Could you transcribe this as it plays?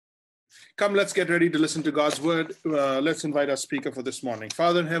Come, let's get ready to listen to God's word. Let's invite our speaker for this morning.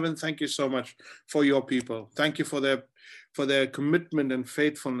 Father in heaven, thank you so much for your people. Thank you for their commitment and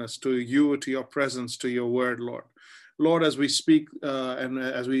faithfulness to you, to your presence, to your word, Lord. Lord, as we speak and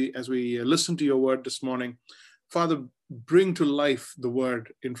as we listen to your word this morning, Father, bring to life the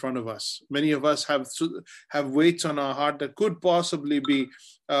word in front of us. Many of us have weights on our heart that could possibly be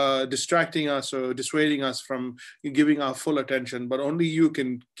distracting us or dissuading us from giving our full attention, but only you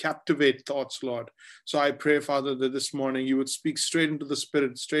can captivate thoughts, Lord. So I pray, Father, that this morning you would speak straight into the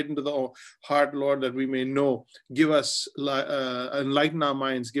spirit, straight into the heart, Lord, that we may know. Give us, enlighten our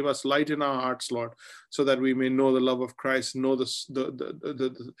minds, give us light in our hearts, Lord, so that we may know the love of Christ, know the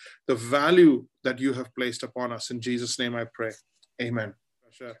value that you have placed upon us. In Jesus' name I pray. Amen.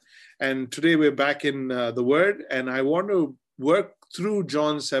 And today we're back in the Word, and I want to work through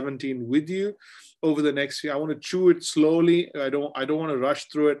John 17 with you over the next year. I want to chew it slowly. I don't want to rush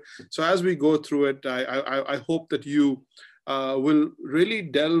through it. So as we go through it, I hope that you will really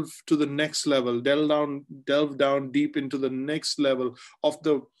delve to the next level, delve down deep into the next level of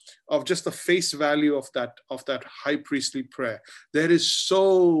just the face value of that high priestly prayer. There is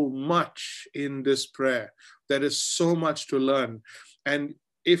so much in this prayer. There is so much to learn. And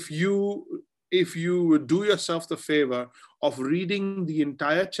if you would do yourself the favor of reading the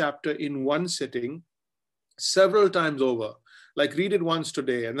entire chapter in one sitting, several times over, like read it once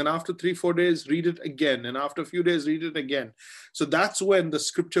today, and then after 3-4 days, read it again, and after a few days, read it again. So that's when the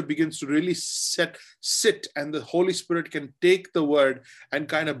scripture begins to really sit, and the Holy Spirit can take the word and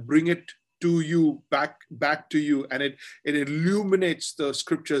kind of bring it to you, back to you, and it illuminates the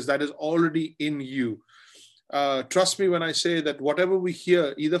scriptures that is already in you. Trust me when I say that whatever we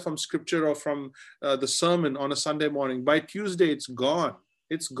hear, either from scripture or from the sermon on a Sunday morning, by Tuesday, it's gone.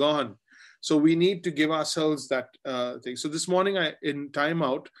 It's gone. So we need to give ourselves that thing. So this morning, in Time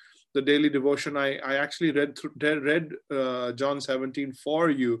Out, the daily devotion, I actually read John 17 for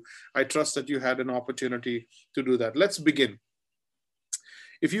you. I trust that you had an opportunity to do that. Let's begin.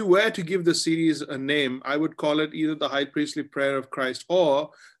 If you were to give the series a name, I would call it either the High Priestly Prayer of Christ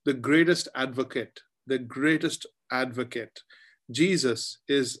or the Greatest Advocate. The greatest advocate. Jesus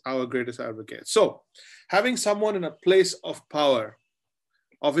is our greatest advocate. So, having someone in a place of power,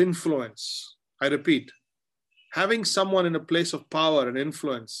 of influence, I repeat, having someone in a place of power and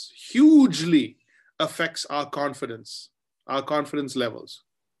influence hugely affects our confidence levels.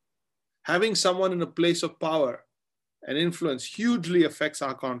 Having someone in a place of power and influence hugely affects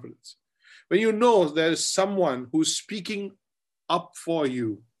our confidence. When you know there is someone who's speaking up for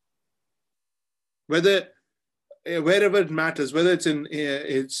you, wherever it matters, whether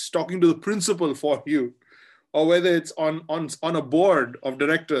it's talking to the principal for you, or whether it's on a board of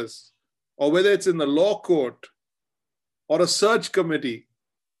directors, or whether it's in the law court, or a search committee,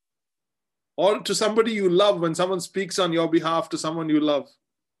 or to somebody you love when someone speaks on your behalf to someone you love,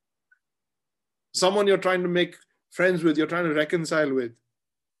 someone you're trying to make friends with, you're trying to reconcile with.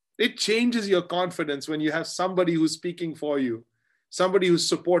 It changes your confidence when you have somebody who's speaking for you, somebody who's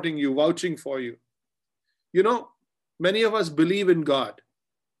supporting you, vouching for you. You know, many of us believe in God,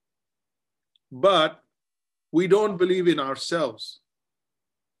 but we don't believe in ourselves.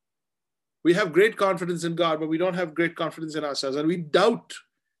 We have great confidence in God, but we don't have great confidence in ourselves. And we doubt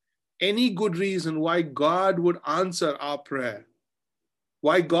any good reason why God would answer our prayer,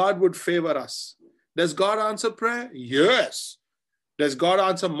 why God would favor us. Does God answer prayer? Yes. Does God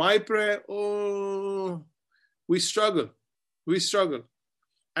answer my prayer? Oh, we struggle.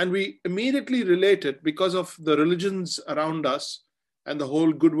 And we immediately relate it because of the religions around us and the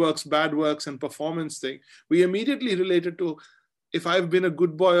whole good works, bad works, and performance thing. We immediately relate it to if I've been a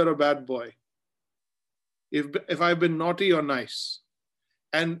good boy or a bad boy, if I've been naughty or nice.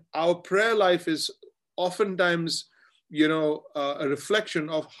 And our prayer life is oftentimes, a reflection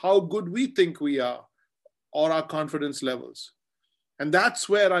of how good we think we are or our confidence levels. And that's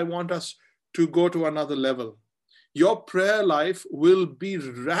where I want us to go to another level. Your prayer life will be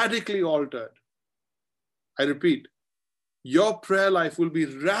radically altered. I repeat, your prayer life will be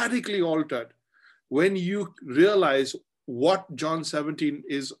radically altered when you realize what John 17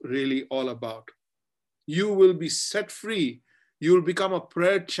 is really all about. You will be set free. You will become a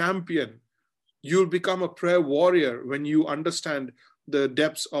prayer champion. You will become a prayer warrior when you understand the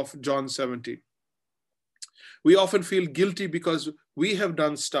depths of John 17. We often feel guilty because we have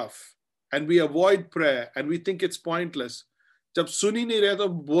done stuff and we avoid prayer and we think it's pointless. Jab suni nahi rahe to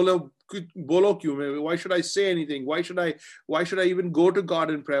bolo kyun? Why should I say anything? Why should I even go to God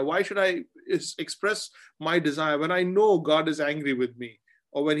in prayer? Why should I express my desire when I know God is angry with me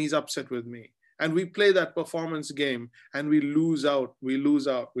or when he's upset with me? And we play that performance game and we lose out.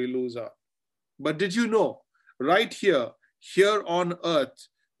 But did you know, right here on earth,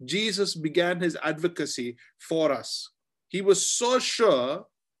 Jesus began his advocacy for us. He was so sure,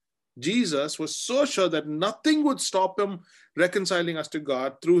 Jesus was so sure that nothing would stop him reconciling us to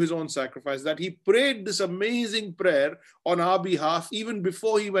God through his own sacrifice, that he prayed this amazing prayer on our behalf even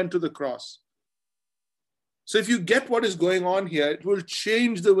before he went to the cross. So if you get what is going on here, it will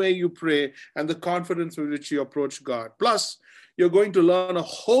change the way you pray and the confidence with which you approach God. Plus, you're going to learn a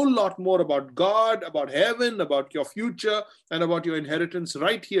whole lot more about God, about heaven, about your future, and about your inheritance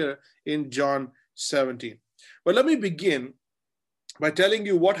right here in John 17. But let me begin by telling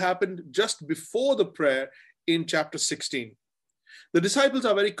you what happened just before the prayer in chapter 16. The disciples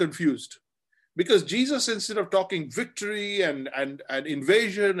are very confused because Jesus, instead of talking victory and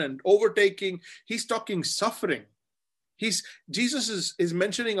invasion and overtaking, he's talking suffering. Jesus is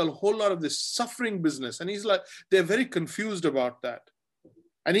mentioning a whole lot of this suffering business, and he's like, they're very confused about that.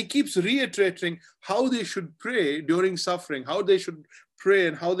 And he keeps reiterating how they should pray during suffering, how they should pray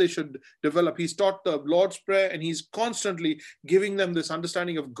and how they should develop. He's taught the Lord's Prayer, and he's constantly giving them this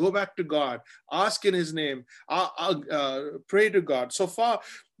understanding of go back to God, ask in his name, pray to God. So far,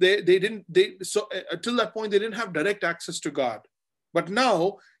 until that point, they didn't have direct access to God. But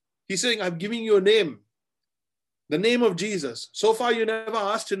now he's saying, I'm giving you a name, the name of Jesus. So far, you never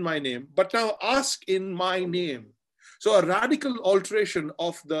asked in my name, but now ask in my name. So a radical alteration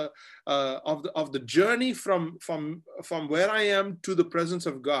of the journey from where I am to the presence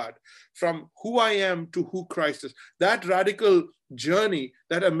of God, from who I am to who Christ is. That radical journey,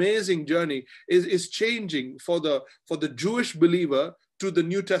 that amazing journey, is changing for the Jewish believer to the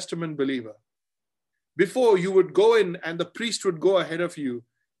New Testament believer. Before, you would go in and the priest would go ahead of you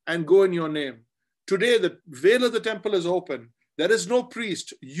and go in your name. Today, the veil of the temple is open. There is no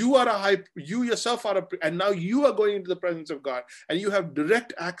priest. You yourself are and now you are going into the presence of God, and you have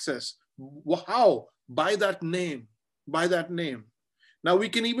direct access. How? By that name. Now we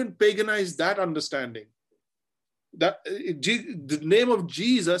can even paganize that understanding. That the name of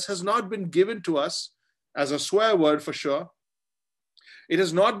Jesus has not been given to us as a swear word for sure. It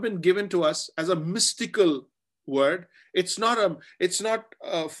has not been given to us as a mystical word. It's not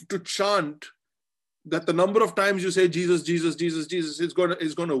to chant that the number of times you say Jesus, Jesus, Jesus, Jesus is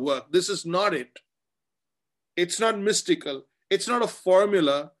going to work. This is not it. It's not mystical. It's not a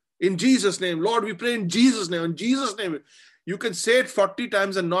formula. In Jesus' name, Lord, we pray in Jesus' name. In Jesus' name, you can say it 40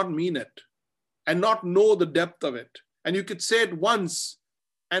 times and not mean it and not know the depth of it. And you could say it once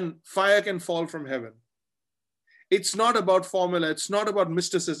and fire can fall from heaven. It's not about formula. It's not about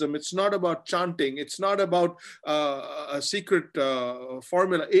mysticism. It's not about chanting. It's not about a secret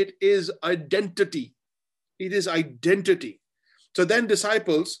formula. It is identity. It is identity. So then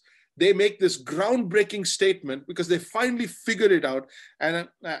disciples, they make this groundbreaking statement because they finally figured it out. And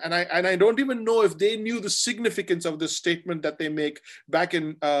I don't even know if they knew the significance of this statement that they make back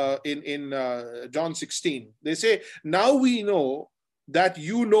in John 16. They say, now we know that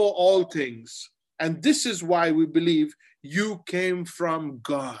you know all things. And this is why we believe you came from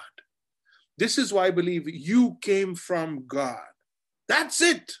God. This is why I believe you came from God. That's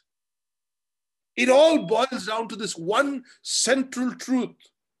it. It all boils down to this one central truth,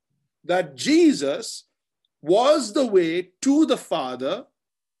 that Jesus was the way to the Father.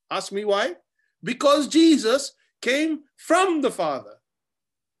 Ask me why? Because Jesus came from the Father.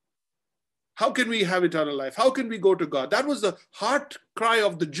 How can we have eternal life? How can we go to God? That was the heart cry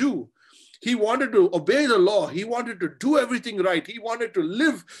of the Jew. He wanted to obey the law. He wanted to do everything right. He wanted to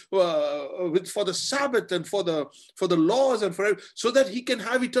live for the Sabbath and for the laws and for so that he can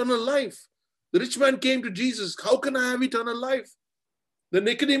have eternal life. The rich man came to Jesus. How can I have eternal life? The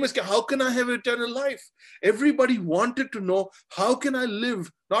Nicodemus came. How can I have eternal life? Everybody wanted to know, how can I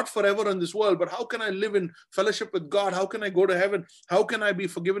live not forever in this world, but how can I live in fellowship with God? How can I go to heaven? How can I be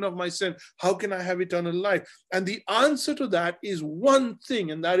forgiven of my sin? How can I have eternal life? And the answer to that is one thing,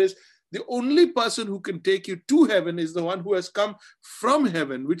 and that is, the only person who can take you to heaven is the one who has come from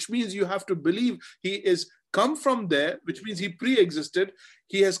heaven, which means you have to believe he is come from there, which means he pre-existed.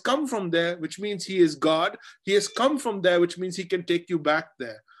 He has come from there, which means he is God. He has come from there, which means he can take you back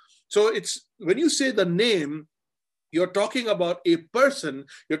there. So it's when you say the name, you're talking about a person,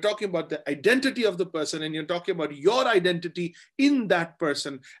 you're talking about the identity of the person, and you're talking about your identity in that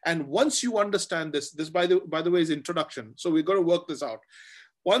person. And once you understand this by the way is introduction. So we're going to work this out.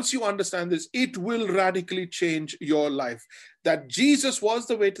 Once you understand this, it will radically change your life. That Jesus was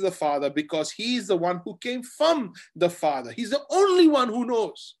the way to the Father because he is the one who came from the Father. He's the only one who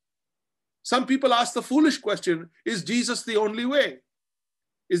knows. Some people ask the foolish question, is Jesus the only way?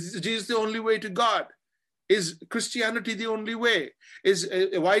 Is Jesus the only way to God? Is Christianity the only way?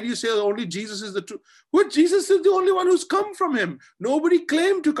 Why do you say only Jesus is the truth? Well, Jesus is the only one who's come from him. Nobody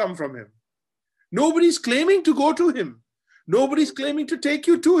claimed to come from him. Nobody's claiming to go to him. Nobody's claiming to take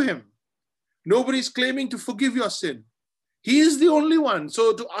you to him. Nobody's claiming to forgive your sin. He is the only one.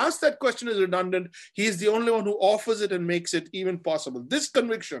 So to ask that question is redundant. He is the only one who offers it and makes it even possible. This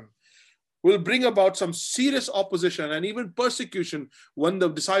conviction will bring about some serious opposition and even persecution when the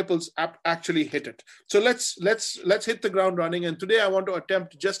disciples actually hit it. So let's hit the ground running. And today I want to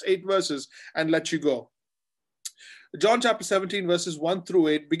attempt just 8 verses and let you go. John chapter 17 verses 1 through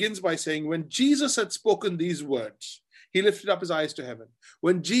 8 begins by saying, when Jesus had spoken these words, he lifted up his eyes to heaven.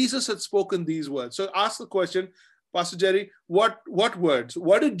 When Jesus had spoken these words. So ask the question, Pastor Jerry, what words?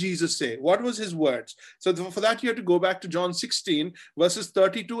 What did Jesus say? What was his words? So for that, you have to go back to John 16, verses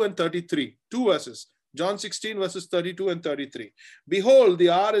 32 and 33. 2 verses. John 16, verses 32 and 33. Behold, the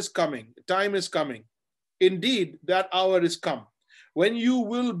hour is coming. The time is coming. Indeed, that hour is come, when you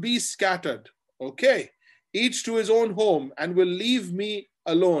will be scattered. Okay. Each to his own home, and will leave me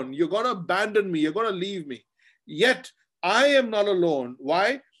alone. You're going to abandon me. You're going to leave me. Yet I am not alone.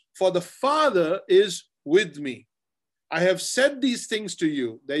 Why? For the Father is with me. I have said these things to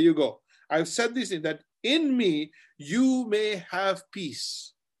you. There you go. I have said these things that in me you may have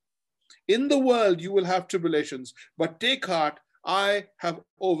peace. In the world you will have tribulations, but take heart, I have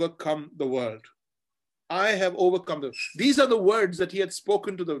overcome the world. I have overcome them. These are the words that he had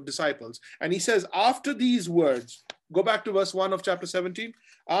spoken to the disciples. And he says, after these words, go back to verse 1 of chapter 17.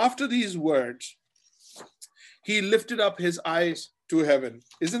 After these words, he lifted up his eyes to heaven.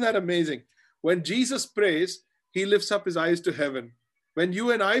 Isn't that amazing? When Jesus prays, he lifts up his eyes to heaven. When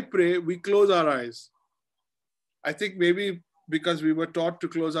you and I pray, we close our eyes. I think maybe because we were taught to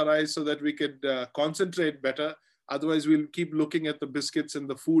close our eyes so that we could concentrate better. Otherwise, we'll keep looking at the biscuits and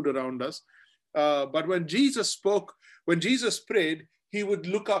the food around us. But when Jesus prayed, he would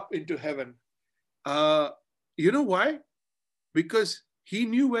look up into heaven. You know why? Because he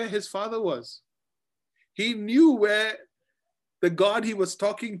knew where his Father was. He knew where the God he was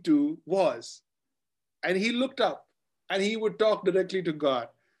talking to was. And he looked up and he would talk directly to God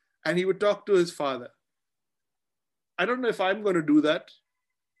and he would talk to his Father. I don't know if I'm going to do that.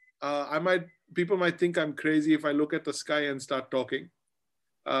 People might think I'm crazy if I look at the sky and start talking.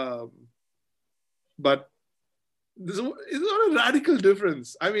 But it's not a radical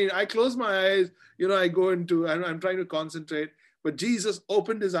difference. I mean, I close my eyes, I go into, I'm trying to concentrate, but Jesus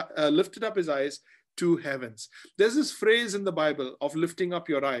lifted up his eyes to heavens. There's this phrase in the Bible of lifting up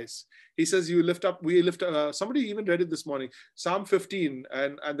your eyes. He says, somebody even read it this morning, Psalm 15,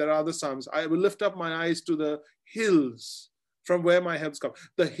 and there are other Psalms. I will lift up my eyes to the hills from where my helps come.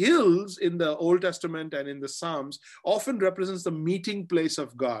 The hills in the Old Testament and in the Psalms often represents the meeting place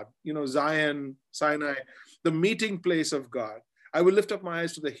of God. Zion, Sinai, the meeting place of God. I will lift up my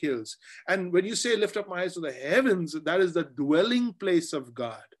eyes to the hills. And when you say lift up my eyes to the heavens, that is the dwelling place of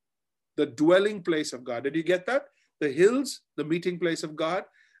God. The dwelling place of God. Did you get that? The hills, the meeting place of God,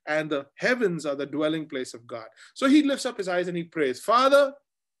 and the heavens are the dwelling place of God. So he lifts up his eyes and he prays, Father,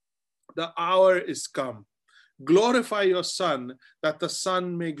 the hour is come. Glorify your Son, that the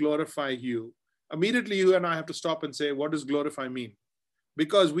Son may glorify you. Immediately you and I have to stop and say, what does glorify mean?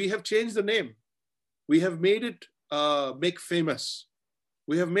 Because we have changed the name. We have made it make famous.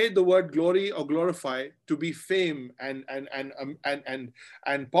 We have made the word glory or glorify to be fame and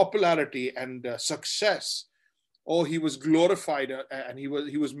popularity and success. Oh, he was glorified and he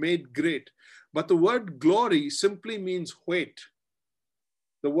was made great. But the word glory simply means weight.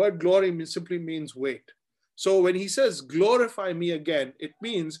 The word glory simply means weight. So when he says, glorify me again, it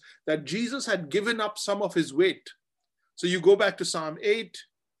means that Jesus had given up some of his weight. So you go back to Psalm 8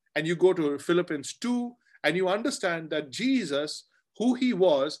 and you go to Philippians 2 and you understand that Jesus, who he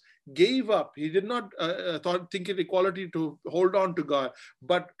was, gave up. He did not think it equality to hold on to God,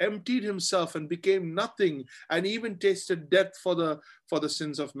 but emptied himself and became nothing and even tasted death for the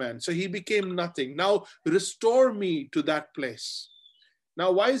sins of man. So he became nothing. Now restore me to that place. Now,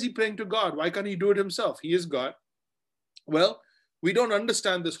 why is he praying to God? Why can't he do it himself? He is God. Well, we don't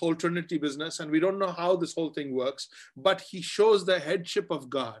understand this whole Trinity business and we don't know how this whole thing works, but he shows the headship of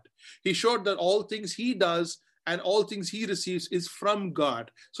God. He showed that all things he does and all things he receives is from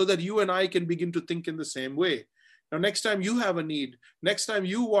God, so that you and I can begin to think in the same way. Now, next time you have a need, next time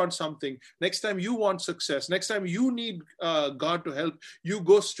you want something, next time you want success, next time you need God to help, you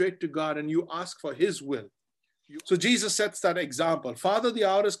go straight to God and you ask for his will. So Jesus sets that example. Father, the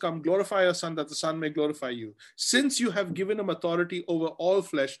hour has come, glorify your Son, that the Son may glorify you. Since you have given him authority over all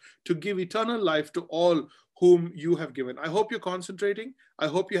flesh to give eternal life to all whom you have given. I hope you're concentrating. I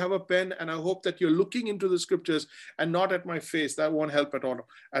hope you have a pen, and I hope that you're looking into the scriptures and not at my face. That won't help at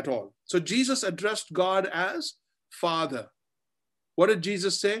all. So Jesus addressed God as Father. What did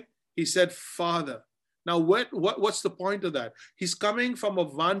Jesus say? He said, Father. Now, what's the point of that? He's coming from a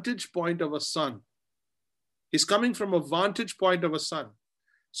vantage point of a son. He's coming from a vantage point of a son.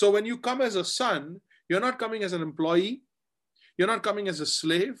 So when you come as a son, you're not coming as an employee. You're not coming as a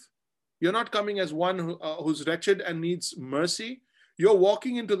slave. You're not coming as one who's wretched and needs mercy. You're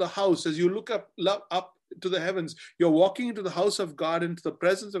walking into the house. As you look up to the heavens, you're walking into the house of God, into the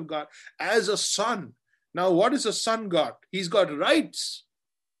presence of God as a son. Now, what is a son got? He's got rights.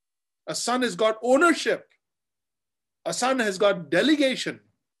 A son has got ownership. A son has got delegation.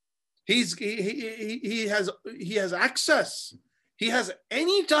 He has access. He has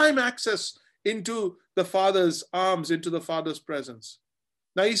anytime access into the Father's arms, into the Father's presence.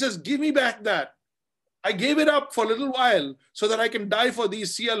 Now he says, give me back that. I gave it up for a little while so that I can die for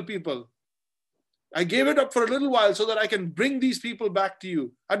these CL people. I gave it up for a little while so that I can bring these people back to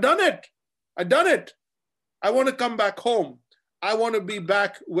you. I've done it. I want to come back home. I want to be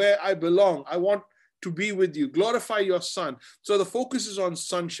back where I belong. I want to be with you. Glorify your son. So the focus is on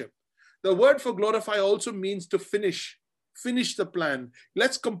sonship. The word for glorify also means to finish the plan.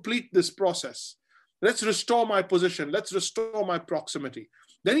 Let's complete this process. Let's restore my position. Let's restore my proximity.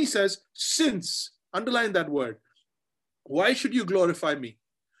 Then he says, since, underline that word. Why should you glorify me?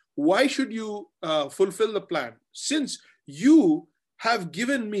 Why should you fulfill the plan? Since you have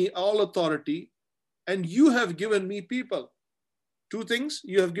given me all authority and you have given me people. Two things,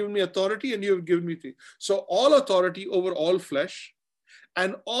 you have given me authority and you have given me people. So all authority over all flesh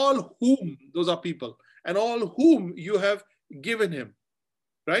and all whom, those are people, and all whom you have given him,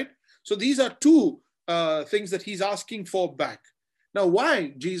 right? So these are two things that he's asking for back. Now,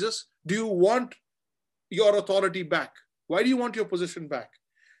 why, Jesus, do you want your authority back? Why do you want your position back?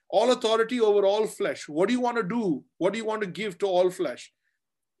 All authority over all flesh. What do you want to do? What do you want to give to all flesh?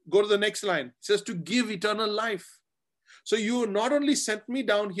 Go to the next line. It says to give eternal life. So you not only sent me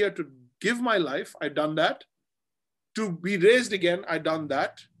down here to give my life, I've done that. To be raised again, I've done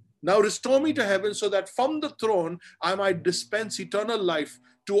that. Now restore me to heaven so that from the throne I might dispense eternal life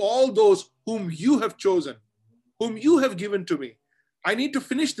to all those whom you have chosen, whom you have given to me. I need to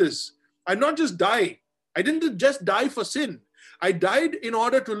finish this. I not just die. I didn't just die for sin. I died in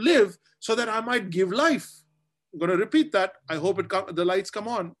order to live so that I might give life. I'm going to repeat that. I hope the lights come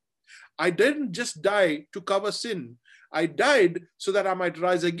on. I didn't just die to cover sin. I died so that I might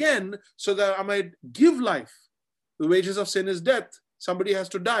rise again, so that I might give life. The wages of sin is death. Somebody has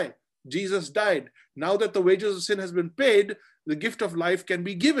to die. Jesus died. Now that the wages of sin has been paid, the gift of life can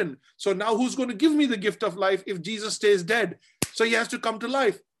be given. So now who's going to give me the gift of life if Jesus stays dead? So he has to come to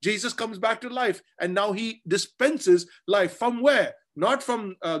life. Jesus comes back to life, and now he dispenses life. From where? Not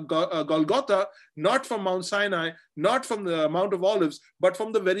from Golgotha, not from Mount Sinai, not from the Mount of Olives, but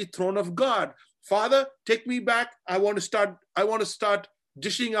from the very throne of God. Father, take me back. I want to start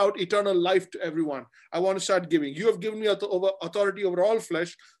dishing out eternal life to everyone. I want to start giving. You have given me authority over all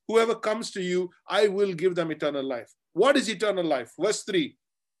flesh. Whoever comes to you, I will give them eternal life. What is eternal life? Verse 3.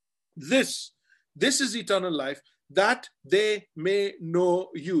 This is eternal life, that they may know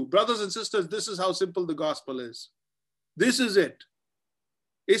you. Brothers and sisters, this is how simple the gospel is. This is it.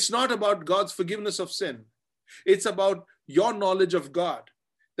 It's not about God's forgiveness of sin. It's about your knowledge of God,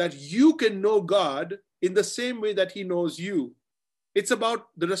 that you can know God in the same way that he knows you. It's about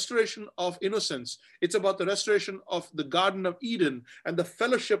the restoration of innocence. It's about the restoration of the Garden of Eden and the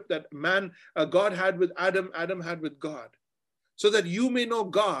fellowship that God had with Adam, Adam had with God, so that you may know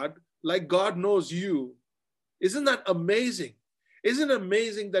God like God knows you. Isn't that amazing? Isn't it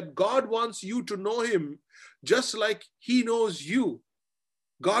amazing that God wants you to know him just like he knows you?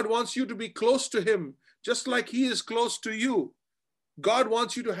 God wants you to be close to him just like he is close to you. God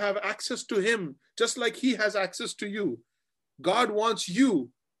wants you to have access to him just like he has access to you. God wants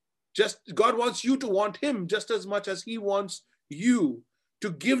you to want him just as much as he wants you, to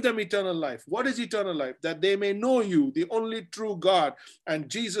give them eternal life. What is eternal life? That they may know you, the only true God, and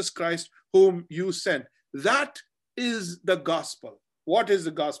Jesus Christ whom you sent. That is the gospel. What is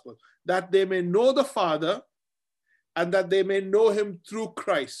the gospel? That they may know the Father and that they may know him through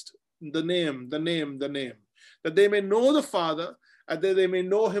Christ. The name. That they may know the Father and that they may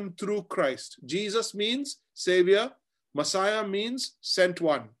know him through Christ. Jesus means Savior. Messiah means sent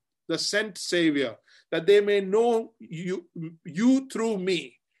one, the sent Savior. That they may know you through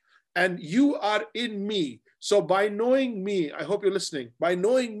me, and you are in me. So by knowing me, I hope you're listening, by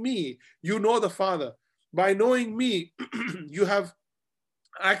knowing me, you know the Father. By knowing me, you have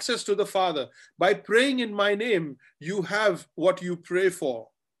access to the Father. By praying in my name, you have what you pray for.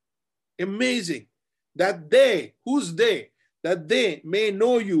 Amazing. That they, who's they? That they may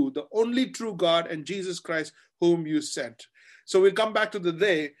know you, the only true God, and Jesus Christ, whom you sent. So we come back to the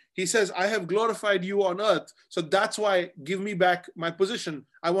they. He says, I have glorified you on earth. So that's why, give me back my position.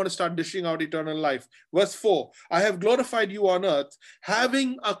 I want to start dishing out eternal life. Verse 4, I have glorified you on earth,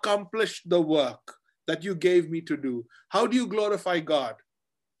 having accomplished the work that you gave me to do. How do you glorify God?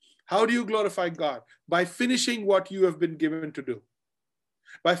 How do you glorify God? By finishing what you have been given to do.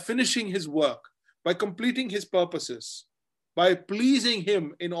 By finishing his work. By completing his purposes. By pleasing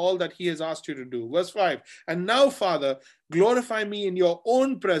him in all that he has asked you to do. Verse 5, and now, Father, glorify me in your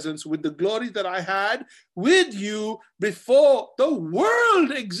own presence with the glory that I had with you before the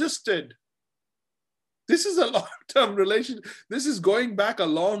world existed. This is a long-term relationship. This is going back a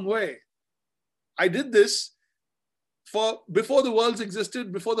long way. I did this before the worlds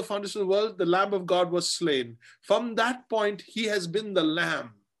existed, before the foundation of the world, the Lamb of God was slain. From that point, he has been the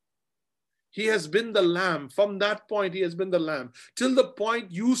Lamb. He has been the Lamb. From that point, he has been the Lamb. Till the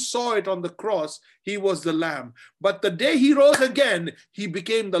point you saw it on the cross, he was the Lamb. But the day he rose again, he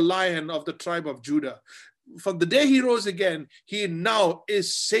became the Lion of the tribe of Judah. From the day he rose again, he now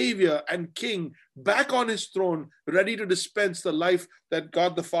is Savior and King, back on his throne, ready to dispense the life that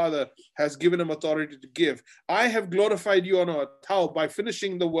God the Father has given him authority to give. I have glorified you on earth. How? By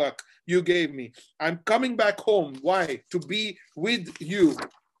finishing the work you gave me. I'm coming back home. Why? To be with you.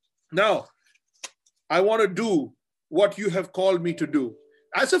 Now, I want to do what you have called me to do.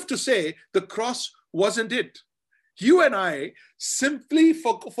 As if to say, the cross wasn't it. You and I simply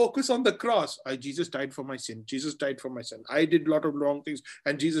focus on the cross. Jesus died for my sin. Jesus died for my sin. I did a lot of wrong things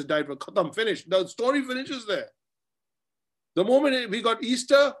and Jesus died for khatam. Finished. The story finishes there. The moment we got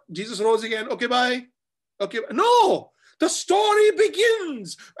Easter, Jesus rose again. Okay, bye. Okay, no. The story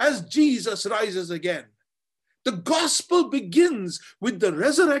begins as Jesus rises again. The gospel begins with the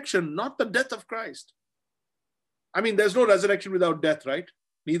resurrection, not the death of Christ. I mean, there's no resurrection without death, right?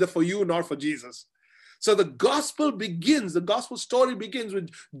 Neither for you nor for Jesus. So the gospel begins, the gospel story begins with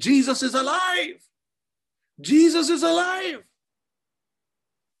Jesus is alive. Jesus is alive.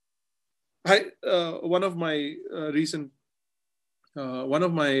 One of my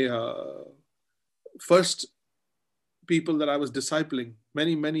first people that I was discipling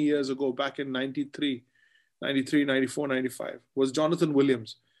many, many years ago, back in 93, 94, 95, was Jonathan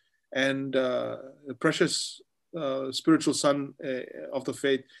Williams. And a precious spiritual son of the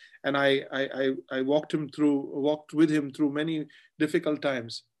faith. And I walked with him through many difficult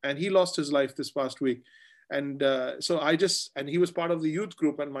times. And he lost his life this past week. And and he was part of the youth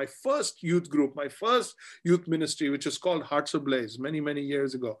group. And my first youth ministry, which is called Hearts Ablaze, many, many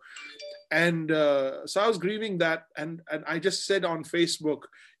years ago. And so I was grieving that. And I just said on Facebook,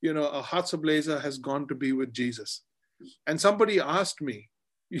 a Hearts Ablazer has gone to be with Jesus. And somebody asked me,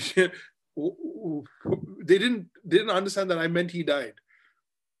 they didn't understand that I meant he died.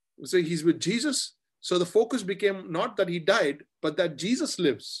 So he's with Jesus. So the focus became not that he died, but that Jesus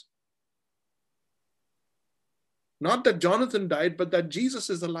lives. Not that Jonathan died, but that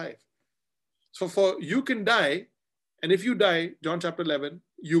Jesus is alive. So for you can die, and if you die, John chapter 11,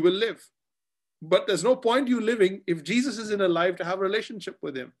 you will live. But there's no point you living if Jesus isn't alive to have a relationship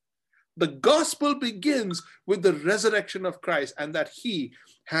with him. The gospel begins with the resurrection of Christ and that he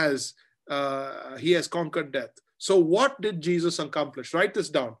has conquered death. So what did Jesus accomplish? Write this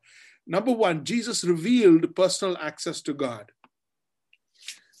down. Number one, Jesus revealed personal access to God.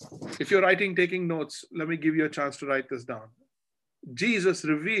 If you're taking notes, let me give you a chance to write this down. Jesus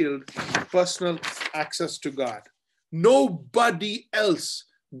revealed personal access to God. Nobody else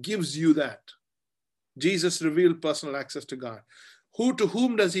gives you that. Jesus revealed personal access to God. To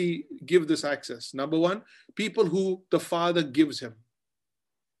whom does he give this access? Number one, people who the Father gives him.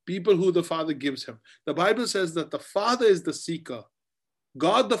 People who the Father gives him. The Bible says that the Father is the seeker.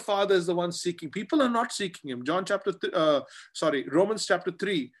 God the Father is the one seeking. People are not seeking him. Romans chapter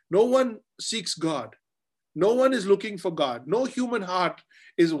 3. No one seeks God. No one is looking for God. No human heart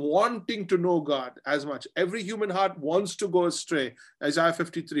is wanting to know God as much. Every human heart wants to go astray. Isaiah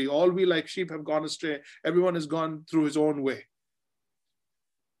 53. All we like sheep have gone astray. Everyone has gone through his own way.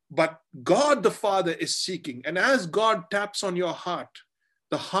 But God the Father is seeking. And as God taps on your heart,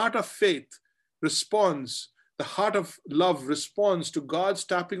 the heart of faith responds. The heart of love responds to God's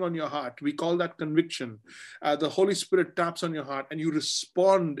tapping on your heart. We call that conviction. The Holy Spirit taps on your heart and you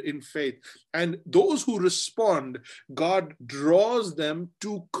respond in faith. And those who respond, God draws them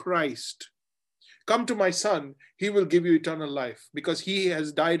to Christ. Come to my son, he will give you eternal life because he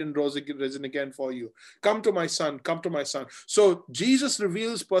has died and risen again for you. Come to my son, come to my son. So Jesus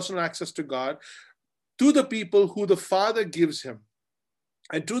reveals personal access to God to the people who the Father gives him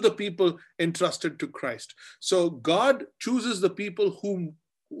and to the people entrusted to Christ. So God chooses the people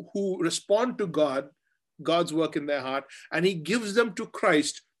who respond to God's work in their heart, and he gives them to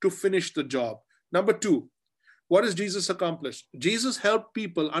Christ to finish the job. Number two, what has Jesus accomplished? Jesus helped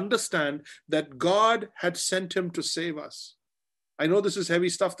people understand that God had sent him to save us. I know this is heavy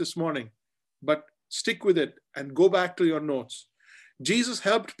stuff this morning, but stick with it and go back to your notes. Jesus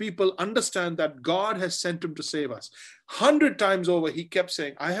helped people understand that God has sent him to save us. 100 times over, he kept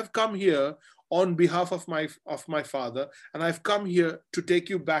saying, I have come here on behalf of my Father, and I've come here to take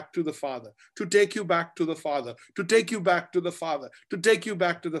you back to the Father, to take you back to the Father, to take you back to the Father, to take you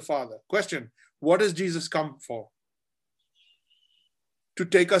back to the Father. Question, what has Jesus come for? To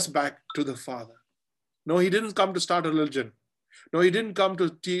take us back to the Father. No, he didn't come to start a religion. No, he didn't come to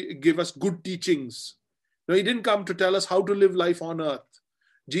give us good teachings. No, he didn't come to tell us how to live life on earth.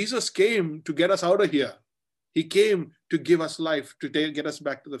 Jesus came to get us out of here. He came to give us life, to get us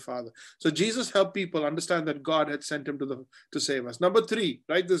back to the Father. So Jesus helped people understand that God had sent him to save us. Number three,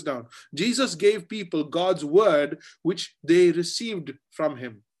 write this down. Jesus gave people God's word, which they received from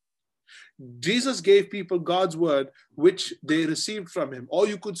him. Jesus gave people God's word, which they received from him. Or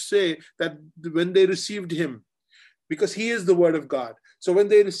you could say that when they received him, because he is the word of God. So when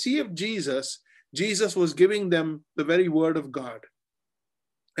they received Jesus, Jesus was giving them the very word of God.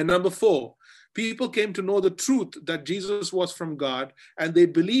 And number four, people came to know the truth that Jesus was from God, and they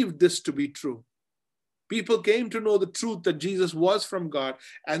believed this to be true. People came to know the truth that Jesus was from God,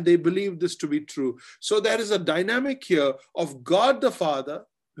 and they believed this to be true. So there is a dynamic here of God the Father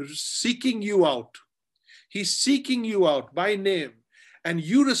seeking you out. He's seeking you out by name, and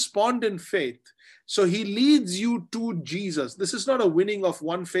you respond in faith. So he leads you to Jesus. This is not a winning of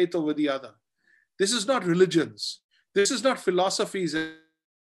one faith over the other. This is not religions. This is not philosophies.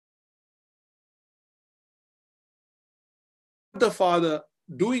 The Father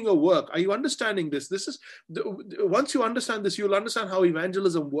doing a work. Are you understanding this? Once you understand this, you'll understand how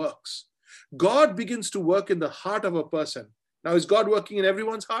evangelism works. God begins to work in the heart of a person. Now, is God working in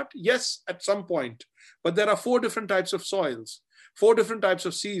everyone's heart? Yes, at some point. But there are 4 different types of soils, 4 different types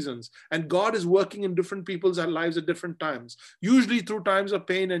of seasons. And God is working in different people's lives at different times, usually through times of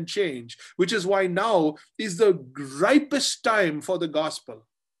pain and change, which is why now is the ripest time for the gospel.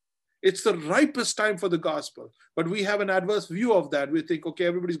 It's the ripest time for the gospel. But we have an adverse view of that. We think, okay,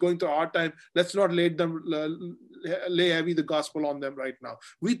 everybody's going through a hard time. Let's not lay heavy the gospel on them right now.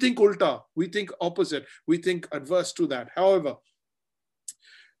 We think ulta. We think opposite. We think adverse to that. However,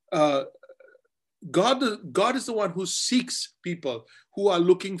 God is the one who seeks people who are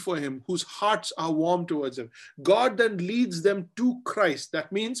looking for him, whose hearts are warm towards him. God then leads them to Christ.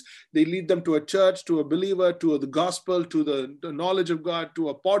 That means they lead them to a church, to a believer, to the gospel, to the knowledge of God, to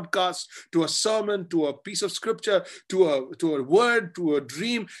a podcast, to a sermon, to a piece of scripture, to a word, to a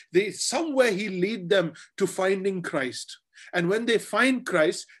dream. Somewhere he leads them to finding Christ. And when they find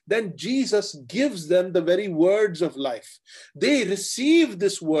Christ, then Jesus gives them the very words of life. They receive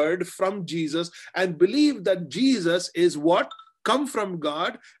this word from Jesus and believe that Jesus is what? Come from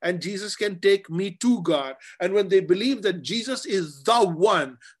God, and Jesus can take me to God. And when they believe that Jesus is the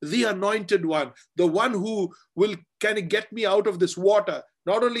one, the anointed one, the one who will kind of get me out of this water,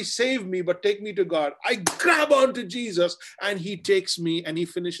 not only save me, but take me to God, I grab onto Jesus and he takes me and he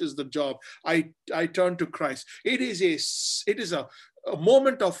finishes the job. I turn to Christ. It is a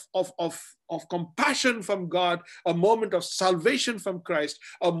moment of compassion from God, a moment of salvation from Christ,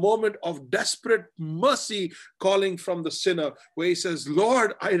 a moment of desperate mercy calling from the sinner, where he says,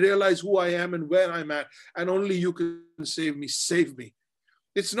 Lord, I realize who I am and where I'm at, and only you can save me. Save me.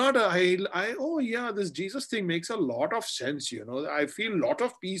 It's not this Jesus thing makes a lot of sense, I feel a lot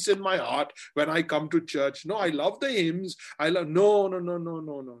of peace in my heart when I come to church. No, I love the hymns.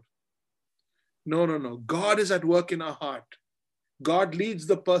 No. God is at work in our heart. God leads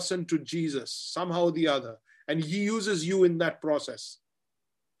the person to Jesus somehow or the other, and he uses you in that process.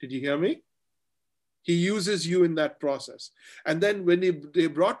 Did you hear me? He uses you in that process. And then when they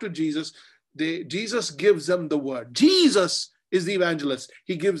brought to Jesus, Jesus gives them the word. Jesus is the evangelist.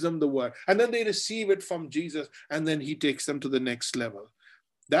 He gives them the word. And then they receive it from Jesus, and then he takes them to the next level.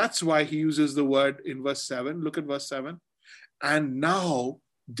 That's why he uses the word in verse 7. Look at verse 7. And now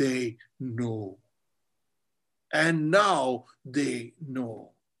they know. And now they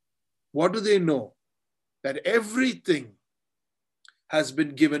know. What do they know? That everything has been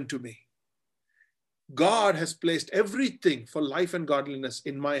given to me. God has placed everything for life and godliness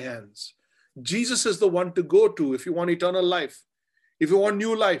in my hands. Jesus is the one to go to if you want eternal life, if you want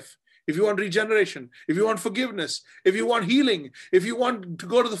new life, if you want regeneration, if you want forgiveness, if you want healing, if you want to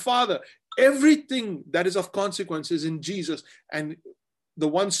go to the Father. Everything that is of consequence is in Jesus and the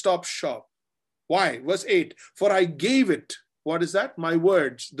one-stop shop. Why? Verse 8, for I gave it. What is that? My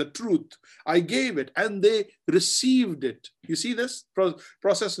words, the truth. I gave it and they received it. You see this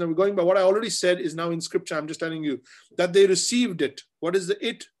process? Now we're going by what I already said is now in scripture. I'm just telling you that they received it. What is the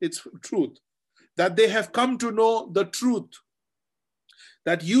it? It's truth. That they have come to know the truth.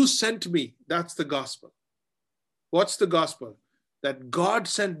 That you sent me. That's the gospel. What's the gospel? That God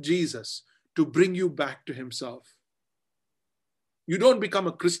sent Jesus to bring you back to himself. You don't become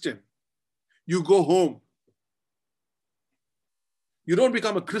a Christian. You go home. You don't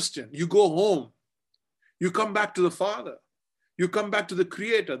become a Christian. You go home. You come back to the Father. You come back to the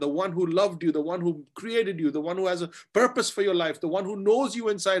Creator, the one who loved you, the one who created you, the one who has a purpose for your life, the one who knows you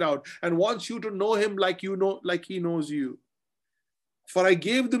inside out and wants you to know him like he knows you. For I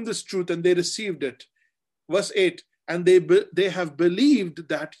gave them this truth and they received it. Verse 8, and they have believed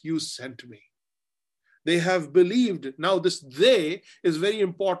that you sent me. They have believed. Now this they is very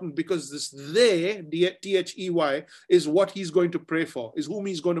important because this they, T-H-E-Y, is what he's going to pray for, is whom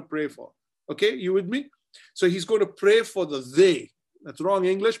he's going to pray for. Okay, you with me? So he's going to pray for the they. That's wrong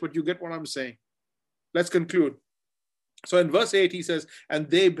English, but you get what I'm saying. Let's conclude. So in verse 8, he says, and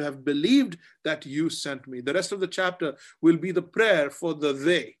they have believed that you sent me. The rest of the chapter will be the prayer for the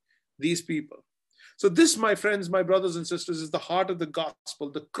they, these people. So this, my friends, my brothers and sisters, is the heart of the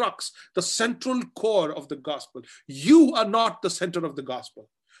gospel, the crux, the central core of the gospel. You are not the center of the gospel.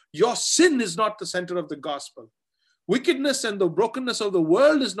 Your sin is not the center of the gospel. Wickedness and the brokenness of the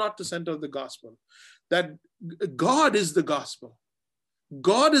world is not the center of the gospel. That God is the gospel.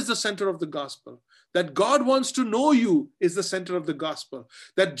 God is the center of the gospel. That God wants to know you is the center of the gospel.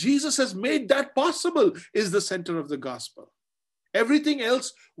 That Jesus has made that possible is the center of the gospel. Everything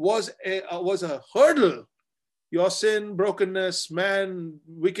else was a hurdle. Your sin, brokenness, man,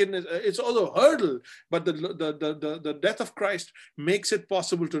 wickedness, it's all a hurdle. But the death of Christ makes it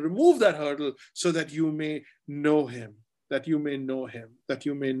possible to remove that hurdle so that you may know him, that you may know him, that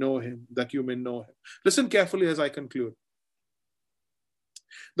you may know him, that you may know him. Listen carefully as I conclude.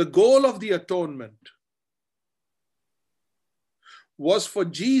 The goal of the atonement was for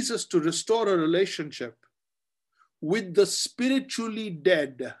Jesus to restore a relationship with the spiritually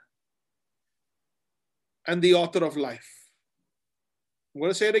dead and the author of life. I'm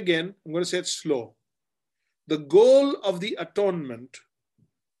going to say it again. I'm going to say it slow. The goal of the atonement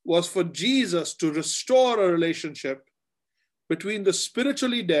was for Jesus to restore a relationship between the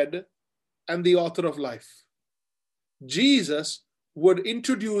spiritually dead and the author of life. Jesus would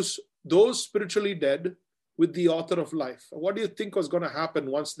introduce those spiritually dead with the author of life. What do you think was going to happen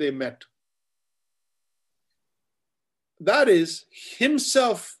once they met? That is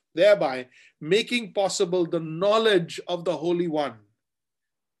himself thereby making possible the knowledge of the Holy One,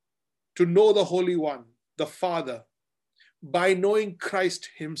 to know the Holy One, the Father, by knowing Christ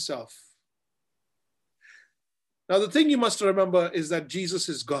himself. Now, the thing you must remember is that Jesus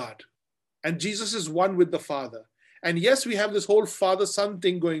is God, and Jesus is one with the Father. And yes, we have this whole Father-Son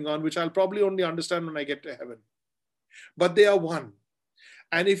thing going on, which I'll probably only understand when I get to heaven. But they are one.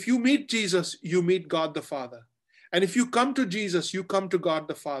 And if you meet Jesus, you meet God the Father. And if you come to Jesus, you come to God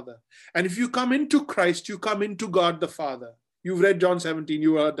the Father. And if you come into Christ, you come into God the Father. You've read John 17,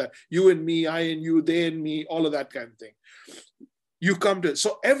 you heard that. You and me, I and you, they and me, all of that kind of thing. You come to it.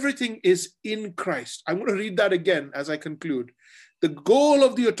 So everything is in Christ. I'm going to read that again as I conclude. The goal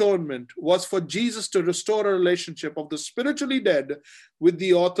of the atonement was for Jesus to restore a relationship of the spiritually dead with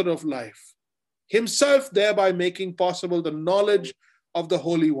the author of life, himself thereby making possible the knowledge of the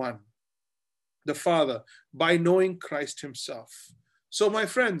Holy One, the Father, by knowing Christ himself. So my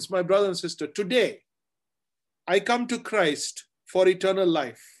friends, my brother and sister, today, I come to Christ for eternal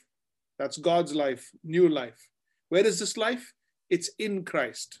life. That's God's life, new life. Where is this life? It's in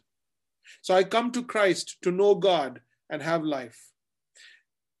Christ. So I come to Christ to know God and have life.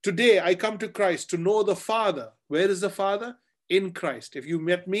 Today, I come to Christ to know the Father. Where is the Father? In Christ. If you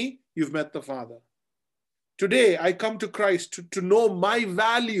met me, you've met the Father. Today, I come to Christ to know my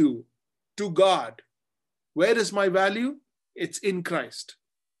value to God. Where is my value? It's in Christ.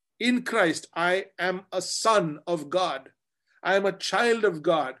 In Christ, I am a son of God. I am a child of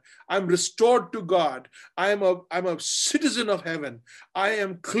God. I'm restored to God. I'm a citizen of heaven. I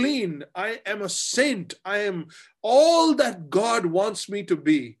am clean. I am a saint. I am all that God wants me to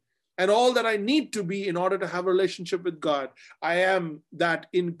be and all that I need to be in order to have a relationship with God. I am that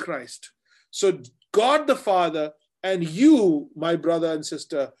in Christ. So God the Father and you, my brother and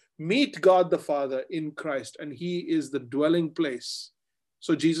sister, meet God the Father in Christ, and he is the dwelling place.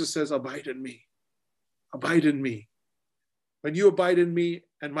 So Jesus says, abide in me. Abide in me. When you abide in me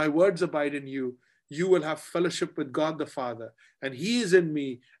and my words abide in you, you will have fellowship with God the Father, and he is in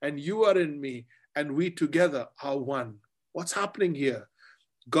me and you are in me, and we together are one. What's happening here?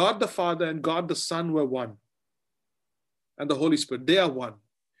 God the Father and God the Son were one, and the Holy Spirit, they are one.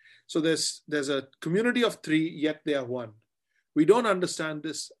 So there's a community of three, yet they are one. We don't understand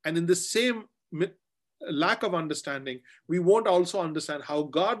this, and in the same lack of understanding, we won't also understand how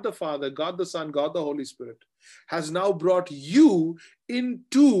God the Father, God the Son, God the Holy Spirit has now brought you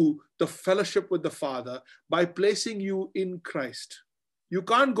into the fellowship with the Father by placing you in Christ. You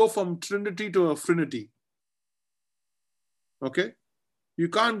can't go from Trinity to a Trinity. Okay? You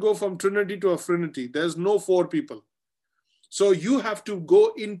can't go from Trinity to a Trinity. There's no four people. So you have to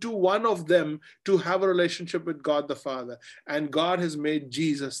go into one of them to have a relationship with God the Father. And God has made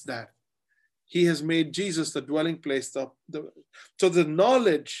Jesus that. He has made Jesus the dwelling place. So the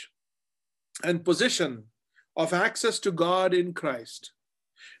knowledge and position of access to God in Christ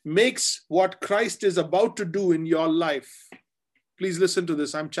makes what Christ is about to do in your life. Please listen to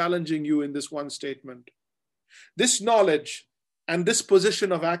this. I'm challenging you in this one statement. This knowledge and this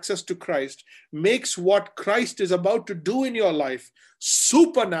position of access to Christ makes what Christ is about to do in your life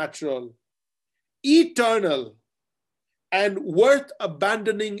supernatural, eternal, and worth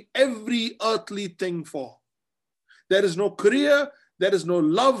abandoning every earthly thing for. There is no career, there is no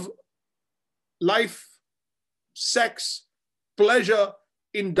love, life, sex, pleasure,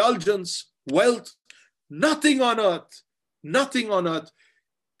 indulgence, wealth, nothing on earth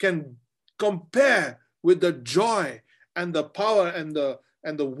can compare with the joy and the power and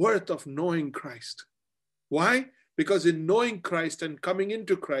the worth of knowing Christ. Why? Because in knowing Christ and coming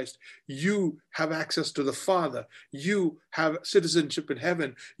into Christ, you have access to the Father. You have citizenship in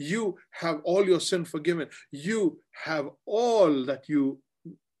heaven. You have all your sin forgiven. You have all that you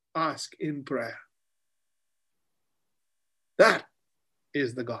ask in prayer. That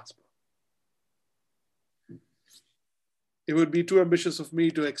is the gospel. It would be too ambitious of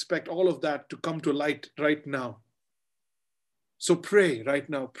me to expect all of that to come to light right now. So pray right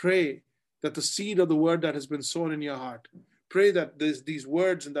now. Pray that the seed of the word that has been sown in your heart, pray that these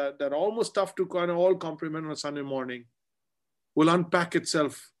words and that are almost tough to kind of all comprehend on a Sunday morning will unpack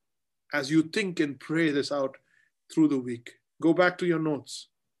itself as you think and pray this out through the week. Go back to your notes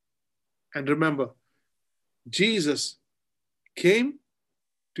and remember, Jesus came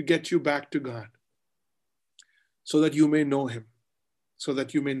to get you back to God so that you may know him, so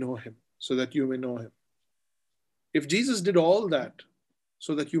that you may know him, so that you may know him. If Jesus did all that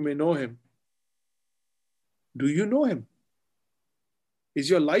so that you may know him, do you know him? Is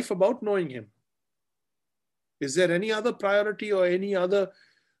your life about knowing him? Is there any other priority or any other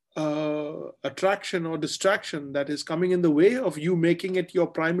attraction or distraction that is coming in the way of you making it your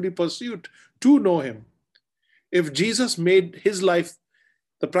primary pursuit to know him? If Jesus made his life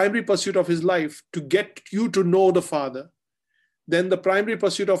the primary pursuit of his life to get you to know the Father, then the primary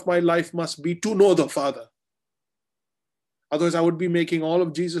pursuit of my life must be to know the Father. Otherwise, I would be making all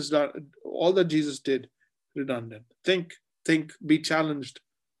that Jesus did redundant. Think, be challenged,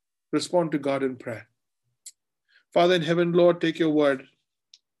 respond to God in prayer. Father in heaven, Lord, take your word.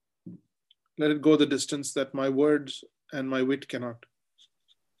 Let it go the distance that my words and my wit cannot.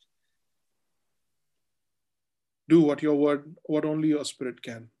 Do what only your Spirit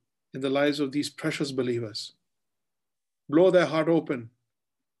can in the lives of these precious believers. Blow their heart open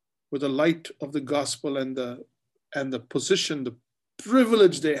with the light of the gospel and the position, the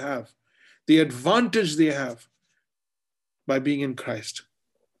privilege they have, the advantage they have by being in Christ.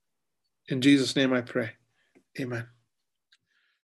 In Jesus' name I pray. Amen.